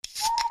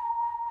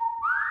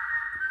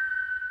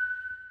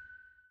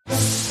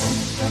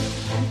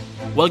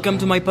Welcome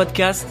to my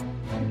podcast,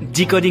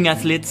 Decoding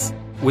Athletes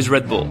with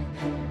Red Bull.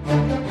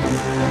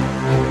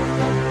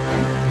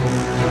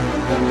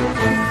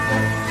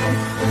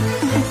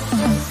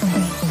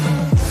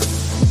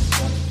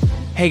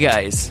 Hey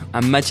guys,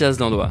 I'm Mathias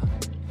Dandois,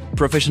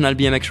 professional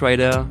BMX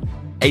rider,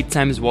 8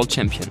 times world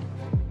champion.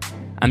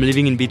 I'm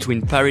living in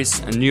between Paris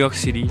and New York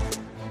City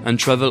and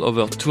travel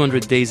over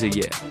 200 days a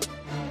year.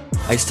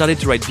 I started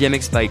to ride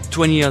BMX bike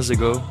 20 years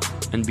ago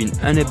and been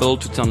unable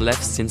to turn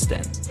left since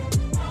then.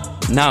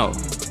 Now,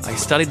 I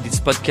started this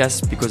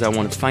podcast because I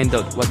want to find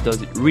out what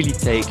does it really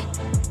take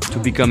to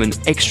become an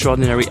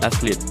extraordinary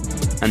athlete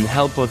and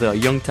help other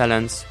young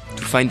talents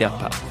to find their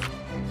path.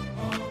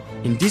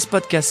 In this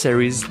podcast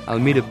series, I'll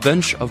meet a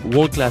bunch of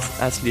world-class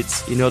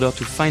athletes in order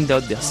to find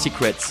out their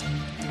secrets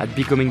at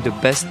becoming the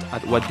best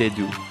at what they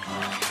do.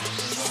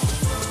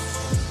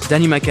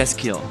 Danny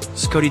McCaskill,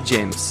 Scotty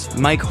James,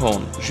 Mike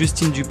Horn,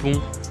 Justine Dupont,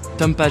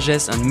 Tom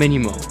Pages and many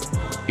more.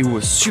 It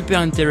was super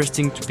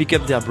interesting to pick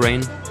up their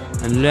brain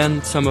and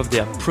learn some of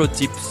their pro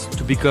tips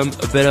to become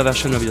a better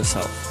version of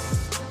yourself.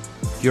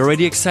 You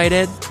already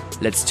excited?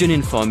 Let's tune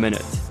in for a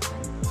minute.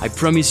 I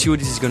promise you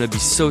this is gonna be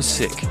so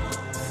sick.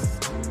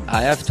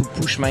 I have to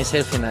push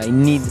myself and I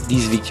need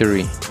this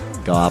victory.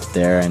 Go up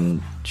there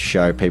and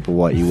show people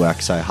what you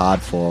work so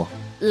hard for.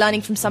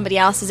 Learning from somebody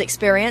else's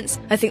experience,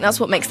 I think that's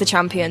what makes the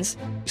champions.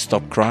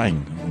 Stop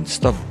crying and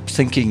stop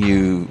thinking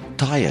you're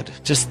tired.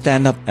 Just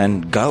stand up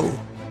and go.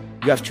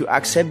 You have to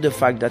accept the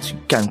fact that you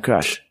can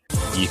crash.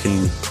 You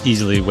can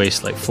easily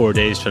waste like 4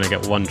 days trying to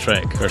get one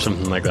trick or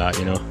something like that,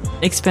 you know.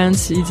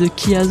 Experience is the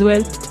key as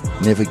well.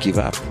 Never give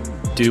up.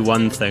 Do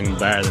one thing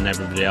better than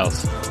everybody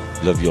else.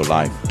 Live your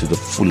life to the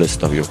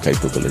fullest of your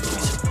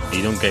capabilities.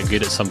 You don't get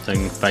good at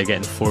something by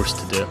getting forced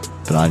to do it.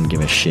 But I didn't give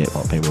a shit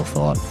what people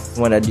thought.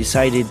 When I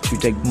decided to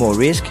take more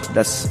risk,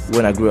 that's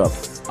when I grew up.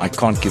 I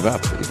can't give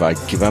up. If I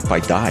give up, I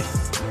die.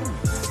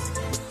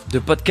 The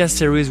podcast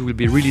series will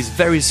be released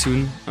very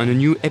soon and a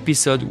new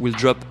episode will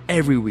drop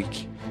every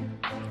week.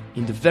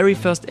 In the very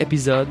first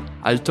episode,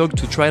 I'll talk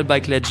to trial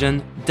bike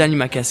legend Danny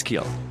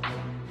McCaskill.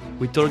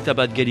 We talked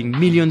about getting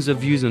millions of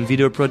views on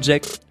video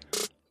projects,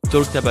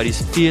 talked about his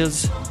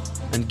fears,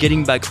 and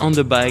getting back on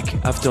the bike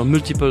after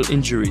multiple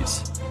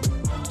injuries.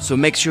 So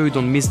make sure you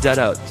don't miss that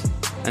out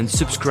and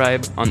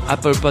subscribe on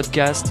Apple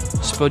Podcasts,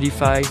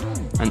 Spotify,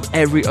 and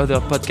every other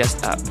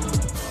podcast app.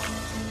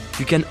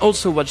 You can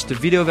also watch the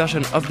video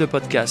version of the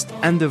podcast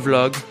and the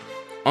vlog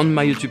on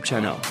my YouTube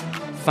channel.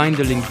 Find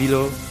the link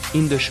below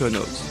in the show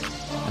notes.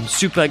 I'm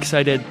super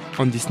excited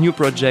on this new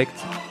project.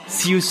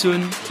 See you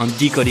soon on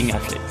Decoding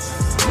Athletes.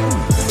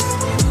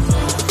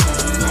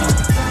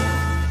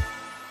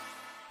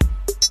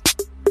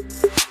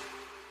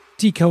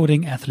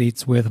 Decoding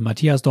Athletes with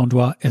Mathias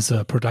Dandois is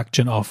a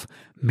production of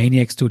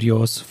Maniac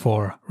Studios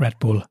for Red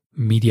Bull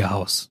Media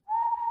House.